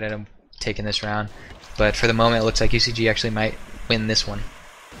actually might end up taking this round. But for the moment, it looks like UCG actually might win this one.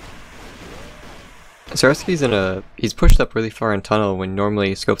 Zarsky's he's pushed up really far in tunnel when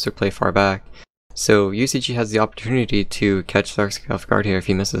normally scopes would play far back. So UCG has the opportunity to catch Zarsky off guard here if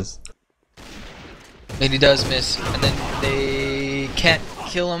he misses. And he does miss, and then they can't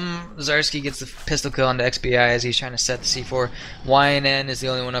kill him. Zarsky gets the pistol kill onto XBI as he's trying to set the C4. YNN is the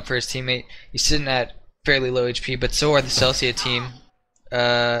only one up for his teammate. He's sitting at fairly low HP, but so are the Celsia team.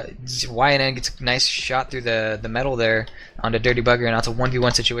 YNN gets a nice shot through the metal there onto Dirty Bugger, and now it's a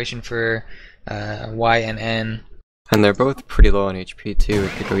 1v1 situation for YNN. And they're both pretty low on HP too,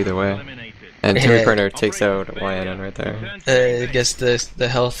 it could go either way. And Timmy Perno takes out YNN right there. I guess the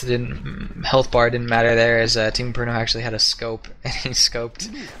health bar didn't matter there, as Timmy Perno actually had a scope, and he scoped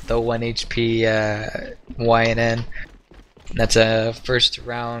the 1 HP YNN. That's a first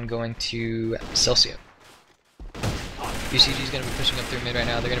round going to Celsia. UCG is going to be pushing up through mid right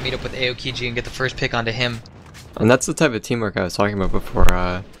now. They're going to meet up with Aokiji and get the first pick onto him. And that's the type of teamwork I was talking about before.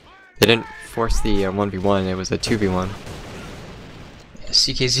 They didn't force the 1v1, it was a 2v1.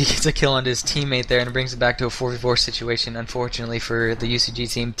 CKZ gets a kill onto his teammate there and brings it back to a 4v4 situation, unfortunately for the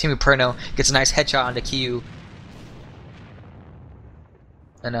UCG team. Timmy Perno gets a nice headshot onto Kiyu.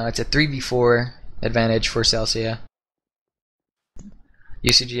 And now it's a 3v4 advantage for Celsia.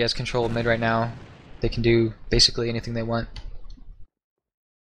 UCG has control of mid right now. They can do basically anything they want.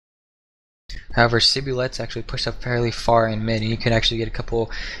 However, Cibulet's actually pushed up fairly far in mid, and you can actually get a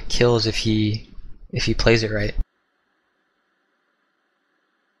couple kills if he plays it right.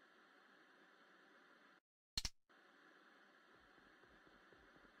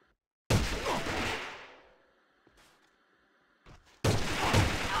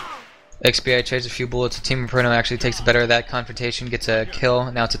 XBI trades a few bullets. Team Inferno actually takes the better of that confrontation, gets a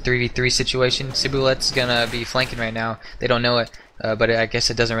kill. Now it's a 3v3 situation. Cibulet's gonna be flanking right now. They don't know it, but I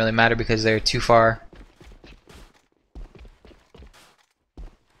guess it doesn't really matter because they're too far.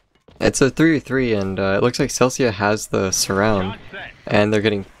 It's a 3v3, and it looks like Celsia has the surround, and they're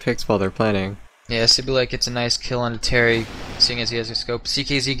getting picks while they're planning. Yeah, Cibulet gets a nice kill onto Terry, seeing as he has a scope.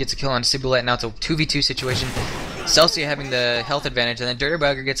 CKZ gets a kill on Cibulet. Now it's a 2v2 situation. Celsia having the health advantage, and then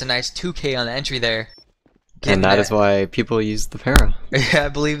Dirtbugger gets a nice 2k on the entry there. And that is why people use the para. Yeah, I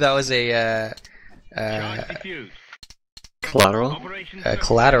believe that was a collateral?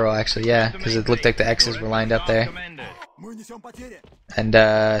 Collateral, actually, yeah, because it looked like the X's were lined up there. And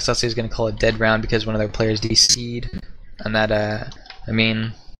Celsia is going to call it dead round because one of their players DC'd. And that, I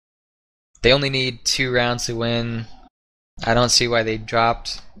mean, they only need 2 rounds to win. I don't see why they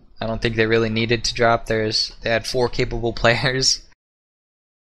dropped. I don't think they really needed to drop. They had 4 capable players.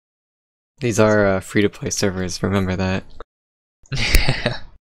 These are free-to-play servers, remember that.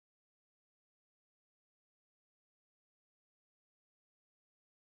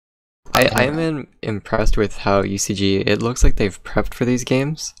 I am impressed with how UCG, it looks like they've prepped for these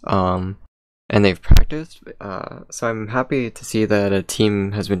games, and they've practiced, so I'm happy to see that a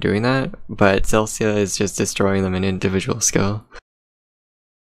team has been doing that, but Celsia is just destroying them in individual skill.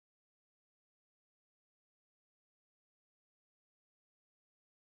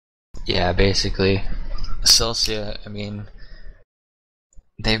 Yeah, basically. Celsia, I mean,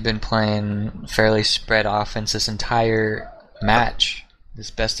 they've been playing fairly spread offense this entire match, this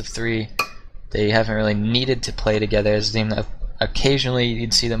best of 3. They haven't really needed to play together as a team. Occasionally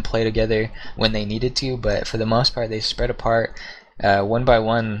you'd see them play together when they needed to, but for the most part they spread apart. One by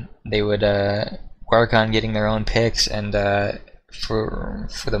one they would work on getting their own picks, and for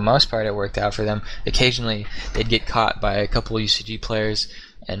the most part it worked out for them. Occasionally they'd get caught by a couple of UCG players,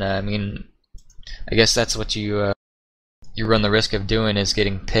 and I mean, I guess that's what you run the risk of doing, is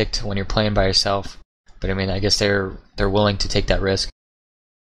getting picked when you're playing by yourself. But I mean, I guess they're willing to take that risk.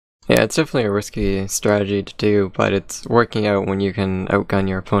 Yeah, it's definitely a risky strategy to do, but it's working out when you can outgun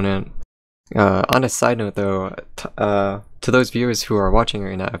your opponent. On a side note though, to those viewers who are watching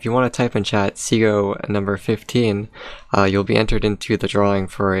right now, if you want to type in chat CGO number 15, you'll be entered into the drawing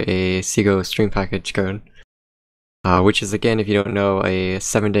for a CGO stream package code. Which is, again, if you don't know, a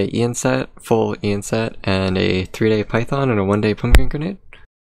 7-day Ian set, full Ian set, and a 3-day Python and a 1-day pumpkin grenade.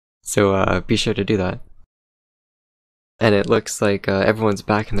 So be sure to do that. And it looks like everyone's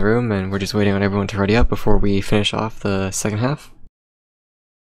back in the room, and we're just waiting on everyone to ready up before we finish off the second half.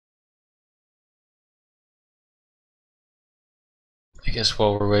 I guess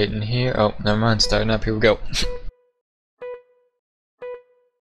while we're waiting here, oh, never mind, starting up, here we go.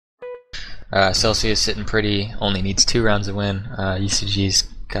 Celsia is sitting pretty, only needs 2 rounds to win. UCG's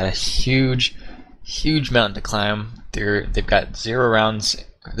got a huge mountain to climb. They've got 0 rounds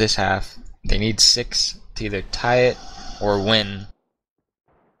this half. They need 6 to either tie it or win.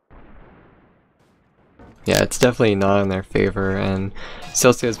 Yeah, it's definitely not in their favor, and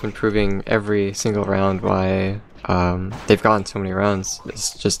Celsia has been proving every single round why they've gotten so many rounds.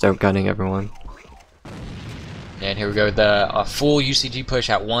 It's just outgunning everyone. And here we go with a full UCG push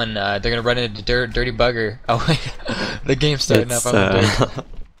at 1. They're gonna run into Dirty Bugger. Oh wait, the game's starting up.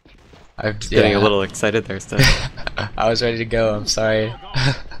 I'm getting a little excited there, Steph. I was ready to go. I'm sorry.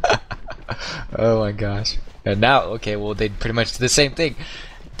 Oh my gosh. And now, okay, well they pretty much did the same thing.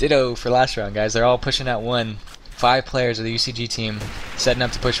 Ditto for last round, guys. They're all pushing at 1. 5 players of the UCG team setting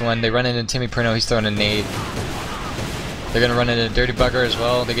up to push 1. They run into Timmy Perno. He's throwing a nade. They're gonna run into Dirty Bugger as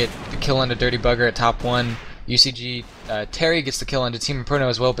well. They get the kill on the Dirty Bugger at top 1. UCG, Terry gets the kill onto Team Inferno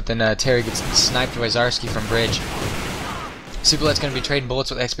as well, but then Terry gets sniped by Zarski from Bridge. Superlet's going to be trading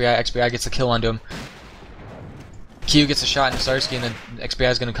bullets with XBI. XBI gets the kill onto him. Q gets a shot into Zarski, and then XBI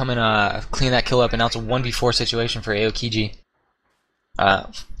is going to come and clean that kill up, and now it's a 1v4 situation for Aokiji.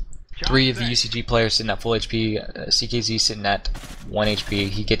 3 of the UCG players sitting at full HP, CKZ sitting at 1 HP.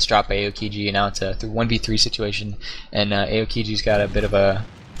 He gets dropped by Aokiji, and now it's a 1v3 situation, and Aokiji's got a bit of a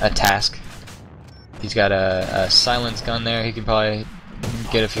task. He's got a silence gun there. He can probably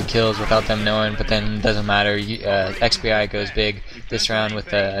get a few kills without them knowing, but then it doesn't matter. XBI goes big this round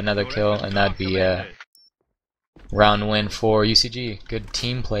with another kill, and that'd be a round win for UCG. Good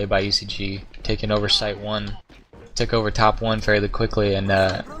team play by UCG, taking over site 1. Took over top 1 fairly quickly and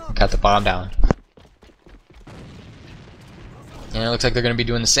got the bomb down. And it looks like they're going to be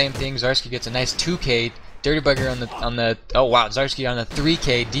doing the same thing. Zarski gets a nice 2K. Dirty Bugger on the oh wow, Zarski on the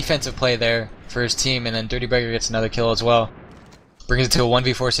 3K defensive play there for his team, and then Dirty Bugger gets another kill as well. Brings it to a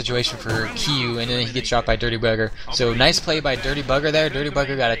 1v4 situation for Kiyu, and then he gets shot by Dirty Bugger. So nice play by Dirty Bugger there. Dirty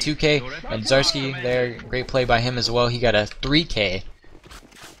Bugger got a 2K, and Zarski there, great play by him as well. He got a 3K.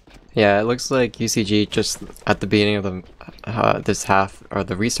 Yeah, it looks like UCG just at the beginning of the this half, or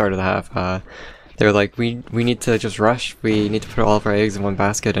the restart of the half, they were like, we need to just rush. We need to put all of our eggs in one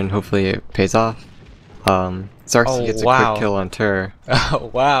basket, and hopefully it pays off. Zarski gets a quick kill on Tur. Oh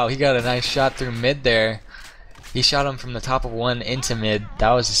wow, he got a nice shot through mid there. He shot him from the top of 1 into mid.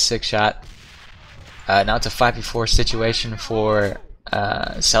 That was a sick shot. Now it's a 5v4 situation for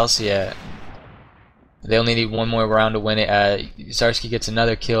Celsia. They only need 1 more round to win it. Zarski gets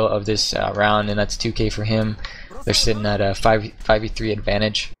another kill of this round, and that's 2K for him. They're sitting at a 5v3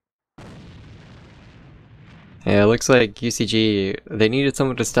 advantage. Yeah, it looks like UCG, they needed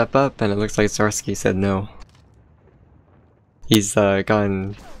someone to step up, and it looks like Zarski said no. He's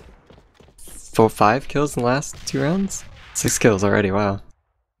gotten 5 kills in the last 2 rounds? 6 kills already, wow.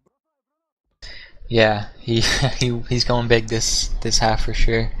 Yeah, he's going big this half for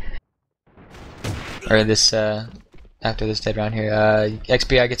sure. Or this after this dead round here.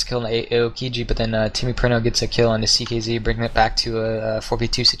 XBI gets a kill on Aokiji, but then Timmy Perno gets a kill on the CKZ, bringing it back to a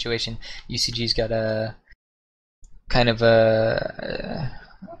 4v2 situation. UCG's got a kind of a,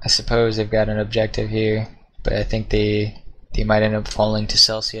 I suppose they've got an objective here, but I think they might end up falling to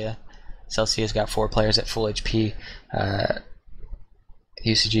Celsia. Celsia's got 4 players at full HP.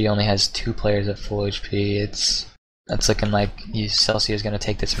 UCG only has 2 players at full HP. That's looking like Celsia is going to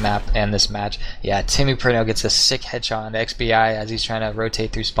take this map and this match. Yeah, Timmy Perno gets a sick headshot on XBI as he's trying to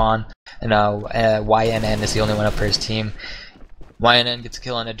rotate through spawn. And YNN is the only one up for his team. YNN gets a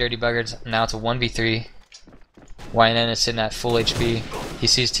kill on the Dirty Buggers. Now it's a 1v3. YNN is sitting at full HP. He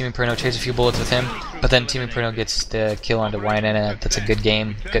sees Timmy Perno, trades a few bullets with him, but then Timmy Perno gets the kill onto YNN, and that's a good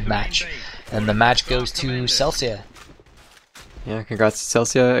game, good match. And the match goes to Celsia. Yeah, congrats to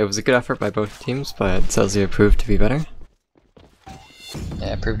Celsia. It was a good effort by both teams, but Celsia proved to be better.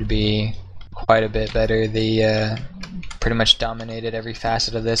 Yeah, it proved to be quite a bit better. They pretty much dominated every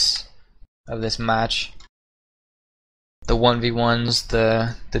facet of this match. The 1v1s,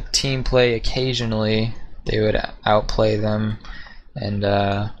 the team play occasionally, they would outplay them, and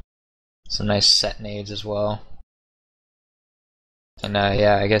some nice set nades as well. And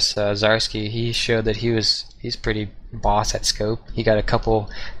yeah, I guess Zarski, he showed that he's pretty boss at scope. He got like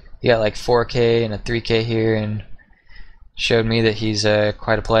 4K and a 3K here, and showed me that he's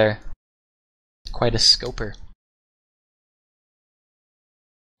quite a player, quite a scoper.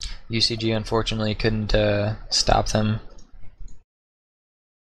 UCG unfortunately couldn't stop them,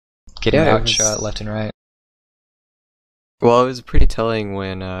 getting outshot left and right. Well, it was pretty telling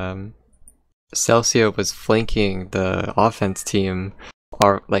when Celsia was flanking the offense team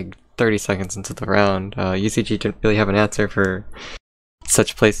like 30 seconds into the round. UCG didn't really have an answer for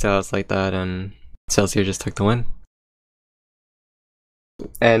such playstyles like that, and Celsia just took the win.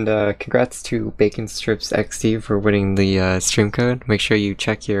 And congrats to Bacon Strips XD for winning the stream code. Make sure you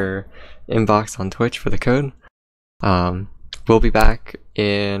check your inbox on Twitch for the code. We'll be back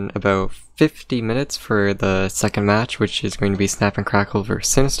in about 50 minutes for the second match, which is going to be Snap and Crackle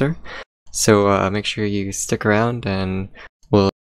vs Sinister. So make sure you stick around, and